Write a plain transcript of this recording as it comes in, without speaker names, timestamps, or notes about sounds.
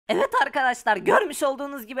Evet arkadaşlar, görmüş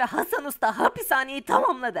olduğunuz gibi Hasan Usta hapishaneyi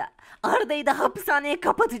tamamladı. Arda'yı da hapishaneye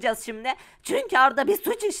kapatacağız şimdi. Çünkü Arda bir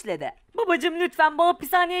suç işledi. Babacım lütfen bu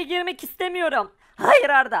hapishaneye girmek istemiyorum. Hayır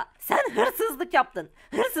Arda, sen hırsızlık yaptın.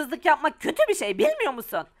 Hırsızlık yapmak kötü bir şey, bilmiyor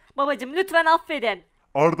musun? Babacım lütfen affedin.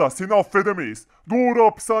 Arda, seni affedemeyiz. Doğru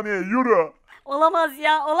hapishaneye yürü. Olamaz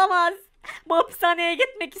ya, olamaz. Bu hapishaneye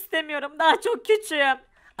gitmek istemiyorum. Daha çok küçüğüm.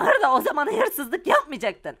 Arda, o zaman hırsızlık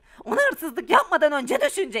yapmayacaktın. Onu hırsızlık yapmadan önce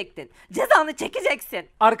düşünecektin. Cezanı çekeceksin.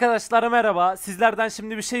 Arkadaşlar merhaba. Sizlerden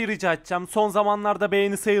şimdi bir şey rica edeceğim. Son zamanlarda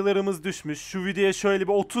beğeni sayılarımız düşmüş. Şu videoya şöyle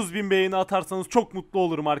bir 30.000 beğeni atarsanız çok mutlu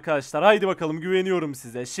olurum arkadaşlar. Haydi bakalım, güveniyorum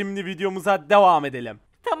size. Şimdi videomuza devam edelim.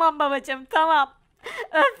 Tamam babacım, tamam.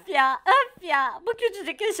 Öf ya, öf ya. Bu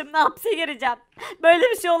küçücük yaşımda hapse gireceğim. Böyle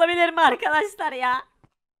bir şey olabilir mi arkadaşlar ya?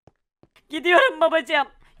 Gidiyorum babacım.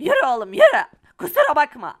 Yürü oğlum yürü. Kusura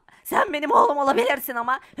bakma. Sen benim oğlum olabilirsin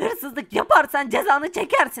ama hırsızlık yaparsan cezanı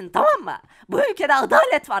çekersin, tamam mı? Bu ülkede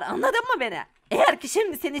adalet var, anladın mı beni? Eğer ki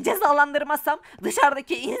şimdi seni cezalandırmazsam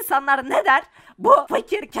dışarıdaki insanlar ne der? Bu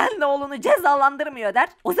fakir kendi oğlunu cezalandırmıyor der.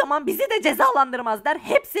 O zaman bizi de cezalandırmaz der.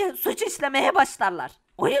 Hepsi suç işlemeye başlarlar.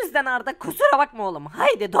 O yüzden Arda, kusura bakma oğlum.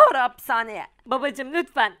 Haydi doğru hapishaneye. Babacım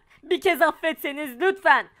lütfen. Bir kez affetseniz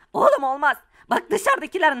lütfen. Oğlum olmaz. Bak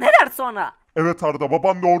dışarıdakiler ne der sonra? Evet Arda,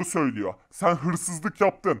 baban doğru söylüyor. Sen hırsızlık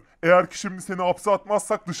yaptın. Eğer ki şimdi seni hapse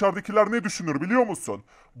atmazsak dışarıdakiler ne düşünür biliyor musun?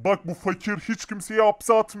 Bak, bu fakir hiç kimseyi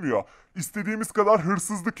hapse atmıyor. İstediğimiz kadar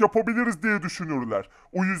hırsızlık yapabiliriz diye düşünürler.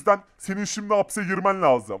 O yüzden senin şimdi hapse girmen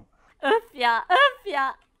lazım. Öf ya, öf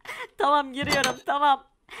ya. Tamam, giriyorum, tamam.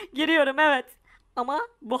 Giriyorum, evet. Ama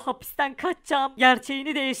bu hapisten kaçacağım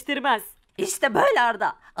gerçeğini değiştirmez. İşte böyle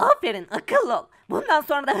Arda. Aferin, akıllı ol. Bundan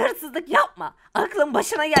sonra da hırsızlık yapma. Aklın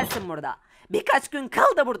başına gelsin burada. Birkaç gün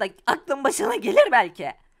kal da burada. Aklın başına gelir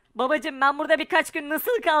belki. Babacım ben burada birkaç gün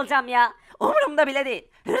nasıl kalacağım ya? Umurumda bile değil.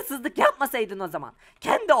 Hırsızlık yapmasaydın o zaman.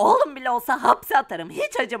 Kendi oğlum bile olsa hapse atarım.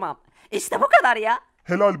 Hiç acımam. İşte bu kadar ya.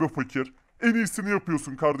 Helal be fakir. En iyisini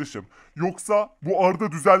yapıyorsun kardeşim. Yoksa bu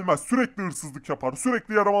Arda düzelmez. Sürekli hırsızlık yapar.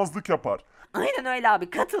 Sürekli yaramazlık yapar. Aynen öyle abi,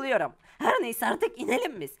 katılıyorum. Her neyse artık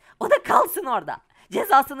inelim biz. O da kalsın orada.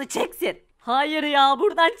 Cezasını çeksin. Hayır ya,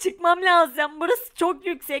 buradan çıkmam lazım. Burası çok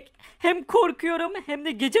yüksek. Hem korkuyorum hem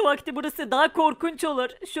de gece vakti burası daha korkunç olur.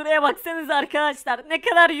 Şuraya baksanız arkadaşlar, ne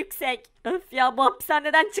kadar yüksek. Öf ya, bu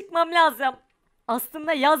hapishaneden çıkmam lazım.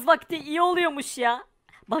 Aslında yaz vakti iyi oluyormuş ya.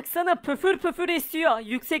 Baksana, pöfür pöfür esiyor.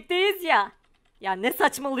 Yüksekteyiz ya. Ya ne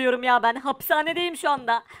saçmalıyorum ya ben. Hapishanedeyim şu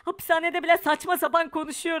anda. Hapishanede bile saçma sapan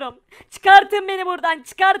konuşuyorum. Çıkartın beni buradan,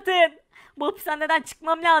 çıkartın. Bu hapishaneden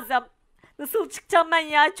çıkmam lazım. Nasıl çıkacağım ben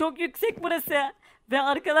ya? Çok yüksek burası. Ve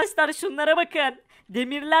arkadaşlar şunlara bakın.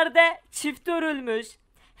 Demirler de çift örülmüş.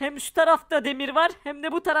 Hem şu tarafta demir var hem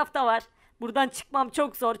de bu tarafta var. Buradan çıkmam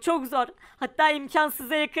çok zor, çok zor. Hatta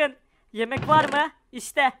imkansıza yakın. Yemek var mı?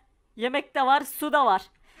 İşte. Yemek de var, su da var.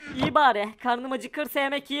 İyi bari. Karnım acıkırsa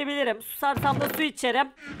yemek yiyebilirim. Susarsam da su içerim.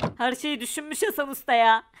 Her şeyi düşünmüş Hasan Usta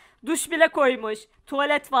ya. Duş bile koymuş.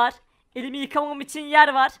 Tuvalet var. Elimi yıkamam için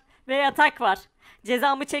yer var. Ve yatak var.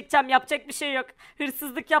 Cezamı çekeceğim, yapacak bir şey yok.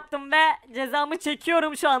 Hırsızlık yaptım ve cezamı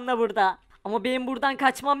çekiyorum şu anda burada. Ama benim buradan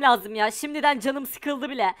kaçmam lazım ya. Şimdiden canım sıkıldı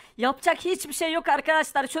bile. Yapacak hiçbir şey yok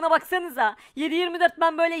arkadaşlar. Şuna baksanıza. 7/24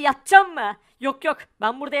 ben böyle yatacağım mı? Yok yok,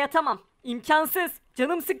 ben burada yatamam. İmkansız.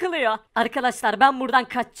 Canım sıkılıyor. Arkadaşlar ben buradan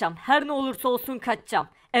kaçacağım. Her ne olursa olsun kaçacağım.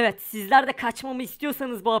 Evet, sizler de kaçmamı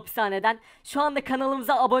istiyorsanız bu hapishaneden şu anda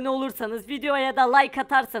kanalımıza abone olursanız, videoya da like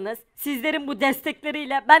atarsanız, sizlerin bu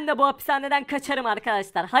destekleriyle ben de bu hapishaneden kaçarım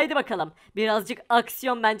arkadaşlar. Haydi bakalım. Birazcık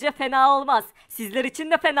aksiyon bence fena olmaz. Sizler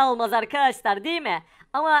için de fena olmaz arkadaşlar, değil mi?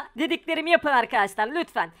 Ama dediklerimi yapın arkadaşlar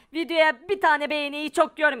lütfen. Videoya bir tane beğeniyi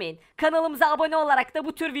çok görmeyin. Kanalımıza abone olarak da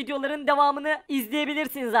bu tür videoların devamını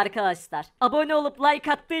izleyebilirsiniz arkadaşlar. Abone olup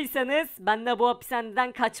like attıysanız ben de bu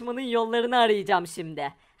hapishaneden kaçmanın yollarını arayacağım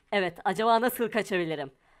şimdi. Evet, acaba nasıl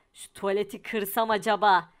kaçabilirim? Şu tuvaleti kırsam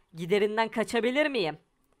acaba giderinden kaçabilir miyim?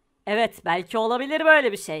 Evet, belki olabilir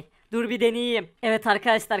böyle bir şey. Dur bir deneyeyim. Evet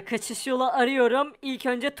arkadaşlar, kaçış yolu arıyorum. İlk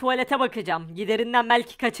önce tuvalete bakacağım. Giderinden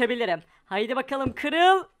belki kaçabilirim. Haydi bakalım,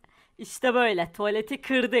 kırıl. İşte böyle, tuvaleti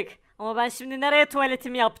kırdık. Ama ben şimdi nereye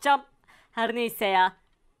tuvaletimi yapacağım? Her neyse ya.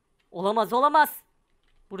 Olamaz olamaz.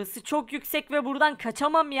 Burası çok yüksek ve buradan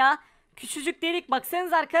kaçamam ya. Küçücük delik,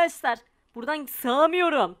 baksanız arkadaşlar. Buradan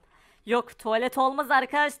sığamıyorum. Yok, tuvalet olmaz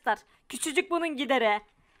arkadaşlar. Küçücük bunun gideri.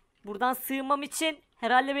 Buradan sığmam için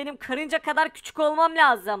herhalde benim karınca kadar küçük olmam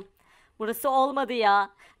lazım. Burası olmadı ya.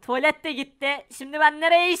 Tuvalet de gitti. Şimdi ben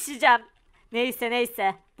nereye işeceğim? Neyse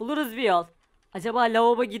neyse. Buluruz bir yol. Acaba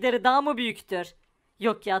lavabo gideri daha mı büyüktür?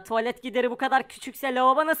 Yok ya, tuvalet gideri bu kadar küçükse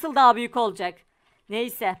lavabo nasıl daha büyük olacak?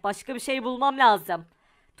 Neyse, başka bir şey bulmam lazım.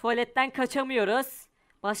 Tuvaletten kaçamıyoruz.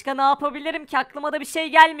 Başka ne yapabilirim ki, aklıma da bir şey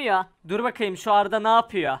gelmiyor. Dur bakayım şu Arda ne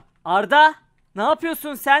yapıyor? Arda, ne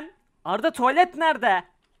yapıyorsun sen? Arda, tuvalet nerede?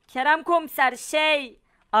 Kerem komiser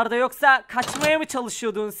Arda, yoksa kaçmaya mı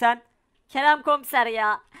çalışıyordun sen? Kerem komiser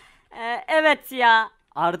ya. Evet ya.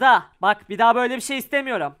 Arda bak, bir daha böyle bir şey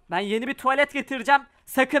istemiyorum. Ben yeni bir tuvalet getireceğim.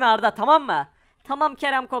 Sakın Arda, tamam mı? Tamam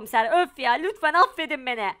Kerem komiser, öf ya, lütfen affedin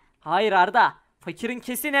beni. Hayır Arda, fakirin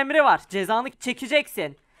kesin emri var. Cezanı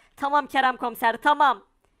çekeceksin. Tamam Kerem komiser, tamam.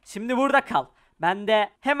 Şimdi burada kal. Ben de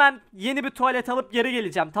hemen yeni bir tuvalet alıp geri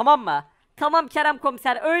geleceğim, tamam mı? Tamam Kerem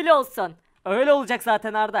komiser, öyle olsun. Öyle olacak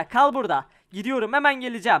zaten Arda. Kal burada. Gidiyorum, hemen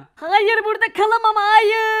geleceğim. Hayır, burada kalamam,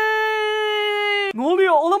 hayır. Ne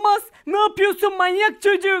oluyor? Olamaz. Ne yapıyorsun manyak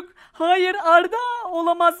çocuk? Hayır Arda.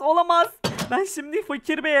 Olamaz, olamaz. Ben şimdi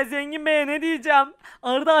Fakir Bey'e, Zengin Bey'e ne diyeceğim?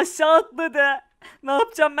 Arda aşağı atladı. Ne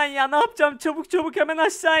yapacağım ben ya? Ne yapacağım? Çabuk çabuk hemen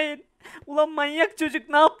aşağı in. Ulan manyak çocuk,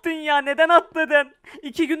 ne yaptın ya? Neden atladın?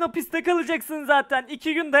 2 gün hapiste kalacaksın zaten.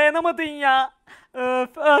 2 gün dayanamadın ya.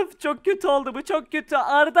 Öf öf, çok kötü oldu bu, çok kötü.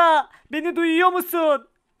 Arda, beni duyuyor musun?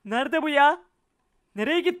 Nerede bu ya?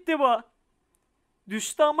 Nereye gitti bu?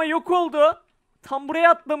 Düştü ama yok oldu. Tam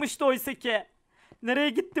buraya atlamıştı oysa ki. Nereye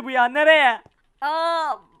gitti bu ya, nereye?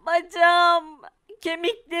 Aa, bacağım,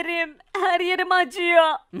 kemiklerim, her yerim acıyor.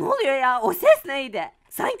 Ne oluyor ya, o ses neydi?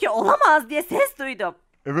 Sanki olamaz diye ses duydum.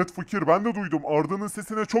 Evet Fakir, ben de duydum. Arda'nın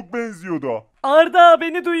sesine çok benziyordu. Arda,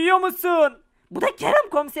 beni duyuyor musun? Bu da Kerem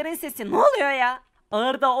komiserin sesi, ne oluyor ya?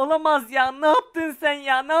 Arda, olamaz ya, ne yaptın sen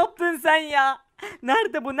ya, ne yaptın sen ya?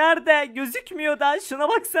 Nerede bu, nerede? Gözükmüyor da, şuna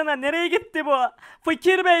baksana, nereye gitti bu?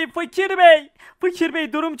 Fakir Bey, Fakir Bey. Fakir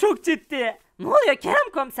Bey, durum çok ciddi. Ne oluyor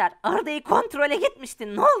Kerem komiser? Arda'yı kontrole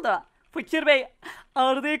gitmiştin, ne oldu? Fakir Bey,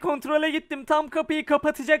 Arda'yı kontrole gittim, tam kapıyı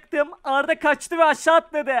kapatacaktım. Arda kaçtı ve aşağı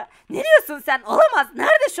atladı. Ne diyorsun sen? Olamaz.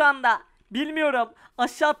 Nerede şu anda? Bilmiyorum,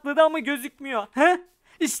 aşağı atladı ama gözükmüyor. He?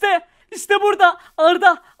 İşte burada.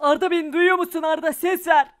 Arda, beni duyuyor musun Arda? Ses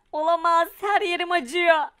ver. Olamaz, her yerim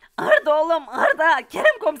acıyor. Arda oğlum, Arda.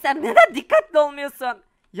 Kerem komiser, neden dikkatli olmuyorsun?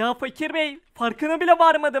 Ya Fakir Bey, farkına bile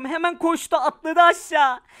varmadım. Hemen koştu, atladı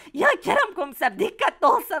aşağı. Ya Kerem komiser, dikkatli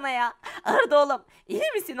olsana ya. Arda oğlum,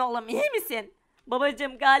 iyi misin oğlum, iyi misin?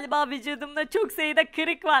 Babacım, galiba vücudumda çok sayıda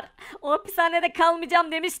kırık var. O hapishanede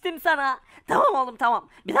kalmayacağım demiştim sana. Tamam oğlum, tamam.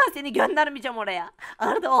 Bir daha seni göndermeyeceğim oraya.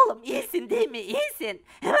 Arda oğlum, iyisin değil mi? İyisin.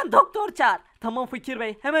 Hemen doktor çağır. Tamam Fakir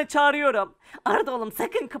Bey, hemen çağırıyorum. Arda oğlum,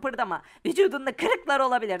 sakın kıpırdama. Vücudunda kırıklar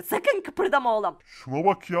olabilir. Sakın kıpırdama oğlum. Şuna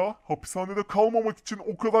bak ya. Hapishanede kalmamak için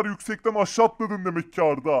o kadar yüksekten aşağı atladın demek ki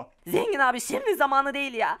Arda. Zengin abi, şimdi zamanı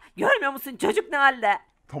değil ya. Görmüyor musun çocuk ne halde?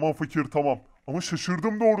 Tamam Fakir, tamam. Ama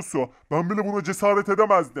şaşırdım doğrusu. Ben bile buna cesaret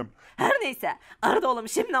edemezdim. Her neyse. Arda oğlum,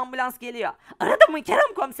 şimdi ambulans geliyor. Aradın mı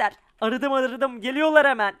Kerem komiser? Aradım, geliyorlar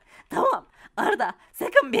hemen. Tamam. Arda,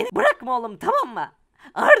 sakın beni bırakma oğlum, tamam mı?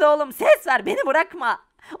 Arda oğlum, ses ver, beni bırakma.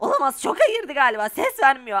 Olamaz, şoka girdi galiba, ses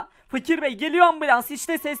vermiyor. Fakir Bey, geliyor ambulans,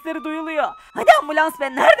 işte sesleri duyuluyor. Hadi ambulans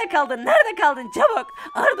be, nerede kaldın, nerede kaldın, çabuk.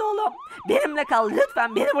 Arda oğlum, benimle kal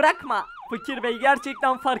lütfen, beni bırakma. Fakir Bey,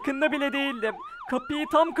 gerçekten farkında bile değildim. Kapıyı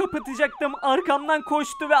tam kapatacaktım, arkamdan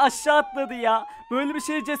koştu ve aşağı atladı ya. Böyle bir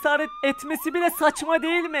şeye cesaret etmesi bile saçma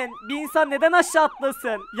değil mi? Bir insan neden aşağı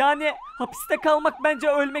atlasın? Yani hapiste kalmak bence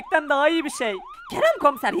ölmekten daha iyi bir şey. Kerem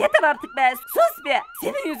komiser, yeter artık be, sus be.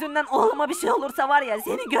 Senin yüzünden oğluma bir şey olursa var ya,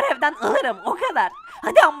 seni görevden alırım, o kadar.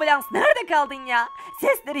 Hadi ambulans, nerede kaldın ya?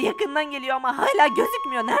 Sesleri yakından geliyor ama hala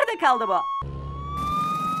gözükmüyor, nerede kaldı bu?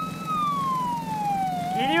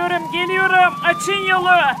 Geliyorum, açın yolu.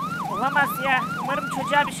 Olamaz ya, umarım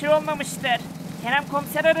çocuğa bir şey olmamıştır. Kerem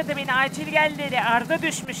komiser aradı beni, acil gel dedi. Arda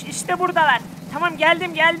düşmüş, işte buradalar. Tamam,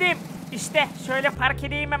 geldim. İşte şöyle park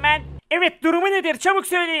edeyim hemen. Evet, durumu nedir, çabuk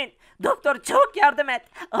söyleyin. Doktor, çabuk yardım et.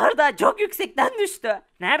 Arda çok yüksekten düştü.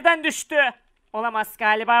 Nereden düştü? Olamaz,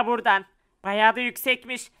 galiba buradan. Bayağı da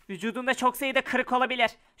yüksekmiş. Vücudunda çok sayıda kırık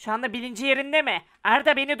olabilir. Şu anda bilinci yerinde mi?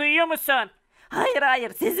 Arda, beni duyuyor musun?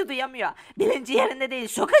 Hayır, sizi duyamıyor. Bilinci yerinde değil,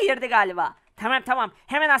 şoka girdi galiba. Tamam,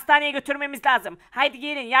 hemen hastaneye götürmemiz lazım. Haydi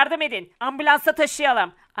gelin, yardım edin. Ambulansa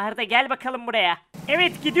taşıyalım. Arda, gel bakalım buraya.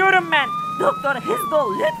 Evet, gidiyorum ben. Doktor, hızlı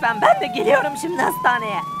ol lütfen, ben de geliyorum şimdi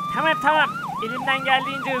hastaneye. Tamam. Elimden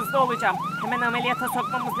geldiğince hızlı olacağım. Hemen ameliyata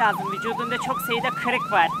sokmamız lazım. Vücudunda çok sayıda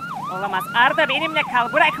kırık var. Olamaz. Arda, benimle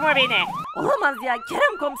kal. Bırakma beni. Olamaz ya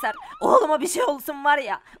Kerem komiser. Oğluma bir şey olsun var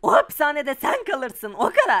ya, o hapishanede sen kalırsın,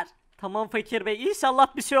 o kadar. Tamam Fakir Bey,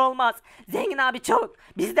 İnşallah bir şey olmaz. Zengin abi çabuk,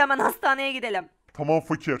 biz de hemen hastaneye gidelim. Tamam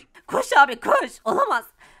Fakir. Koş abi koş, olamaz.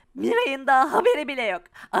 Miray'ın daha haberi bile yok.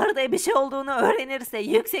 Arda'ya bir şey olduğunu öğrenirse,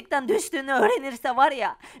 yüksekten düştüğünü öğrenirse var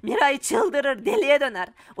ya, Miray çıldırır, deliye döner.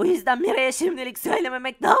 O yüzden Miray'a şimdilik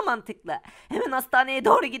söylememek daha mantıklı. Hemen hastaneye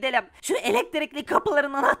doğru gidelim. Şu elektrikli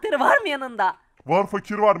kapıların anahtarı var mı yanında? Var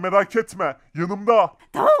Fakir, var, merak etme. Yanımda.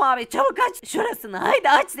 Tamam abi, çabuk aç şurasını. Haydi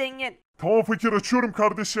aç Zengin. Tamam Fakir, açıyorum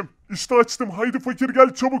kardeşim. İşte açtım. Haydi Fakir,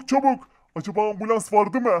 gel çabuk çabuk. Acaba ambulans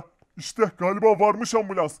vardı mı? İşte galiba varmış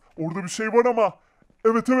ambulans. Orada bir şey var ama.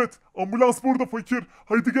 Evet evet, ambulans burada Fakir.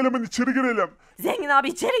 Haydi gel hemen içeri girelim. Zengin abi,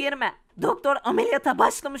 içeri girme. Doktor ameliyata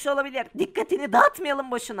başlamış olabilir. Dikkatini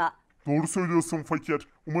dağıtmayalım boşuna. Doğru söylüyorsun Fakir.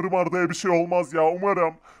 Umarım Arda'ya bir şey olmaz ya,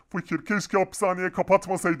 umarım. Fakir, keşke hapishaneye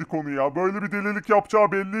kapatmasaydık onu ya. Böyle bir delilik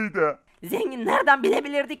yapacağı belliydi. Zengin, nereden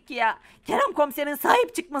bilebilirdik ki ya? Kerem komiserin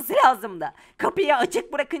sahip çıkması lazımdı. Kapıyı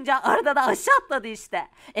açık bırakınca Arda da aşağı atladı işte.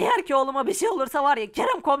 Eğer ki oğluma bir şey olursa var ya,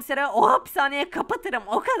 Kerem komisere o hapishaneye kapatırım,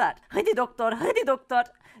 o kadar. Hadi doktor, hadi doktor.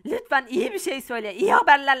 Lütfen iyi bir şey söyle, iyi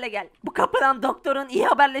haberlerle gel. Bu kapıdan doktorun iyi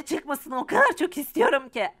haberle çıkmasını o kadar çok istiyorum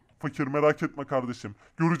ki. Fakir, merak etme kardeşim.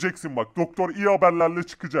 Göreceksin bak, doktor iyi haberlerle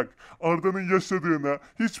çıkacak. Arda'nın yaşadığını,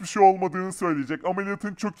 hiçbir şey olmadığını söyleyecek.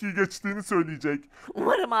 Ameliyatın çok iyi geçtiğini söyleyecek.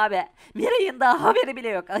 Umarım abi. Miray'ın daha haberi bile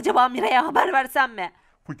yok. Acaba Miray'a haber versem mi?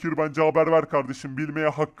 Fakir, bence haber ver kardeşim. Bilmeye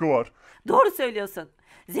hakkı var. Doğru söylüyorsun.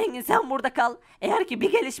 Zengin, sen burada kal. Eğer ki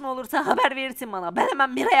bir gelişme olursa haber verirsin bana. Ben hemen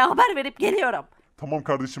Miray'a haber verip geliyorum. Tamam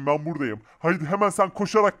kardeşim, ben buradayım. Haydi hemen sen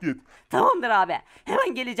koşarak git. Tamamdır abi.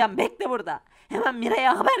 Hemen geleceğim. Bekle burada. Hemen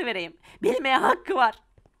Miray'a haber vereyim. Bilmeye hakkı var.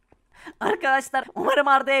 Arkadaşlar, umarım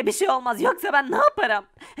Arda'ya bir şey olmaz. Yoksa ben ne yaparım?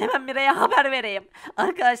 Hemen Miray'a haber vereyim.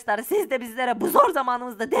 Arkadaşlar, siz de bizlere bu zor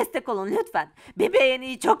zamanımızda destek olun lütfen. Bir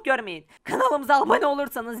beğeniyi çok görmeyin. Kanalımıza abone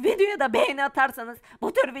olursanız, videoya da beğeni atarsanız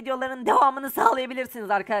bu tür videoların devamını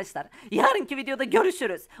sağlayabilirsiniz arkadaşlar. Yarınki videoda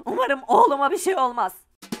görüşürüz. Umarım oğluma bir şey olmaz.